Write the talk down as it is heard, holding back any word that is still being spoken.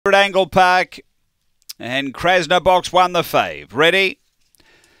at Angle-Park. And Krasner box 1 the fave. Ready?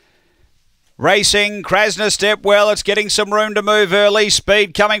 Racing, Krasner step well. It's getting some room to move early.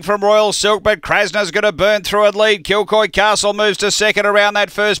 Speed coming from Royal Silk, but Krasner's going to burn through and lead. Kilcoy Castle moves to second around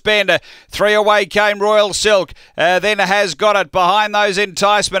that first bend. 3 away came Royal Silk. Then Has Got It. Behind those,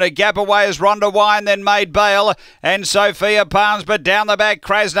 Enticement. A gap away is Rhonda Wine, then Made Bail. And Sophia Palms, but down the back,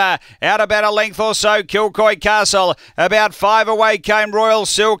 Krasner. Out about a length or so, Kilcoy Castle. About 5 away came Royal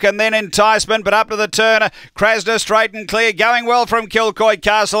Silk, and then Enticement, but up to the turn. Krasner straight and clear. Going well from Kilcoy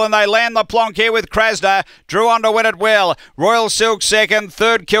Castle, and they land the plonk here with Krasner. Drew on to win it well. Royal Silk second,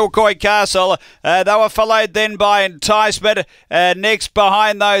 third Kilcoy Castle. They were followed then by Enticement. Next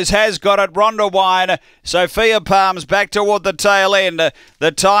behind those Has Got It, Rhonda Wine. Sophia Palms back toward the tail end.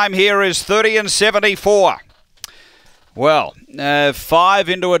 The time here is 30.74. Well, 5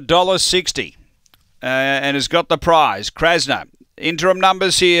 into $1.60 and has got the prize. Krasner. Interim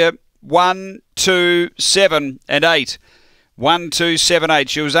numbers here 1, 2, 7 and 8. 1, 2, 7, 8.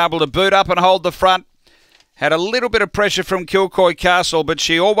 She was able to boot up and hold the front. Had a little bit of pressure from Kilcoy Castle, but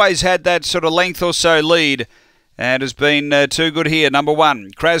she always had that sort of length or so lead and has been too good here. Number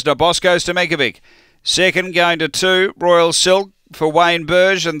 1, Krasner. Boss goes to Mekovic. Second going to 2, Royal Silk for Wayne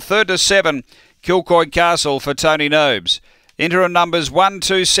Burge. And third to 7, Kilcoy Castle for Tony Nobes. Interim numbers 1,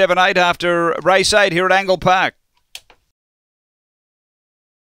 2, 7, 8 after race 8 here at Angle-Park.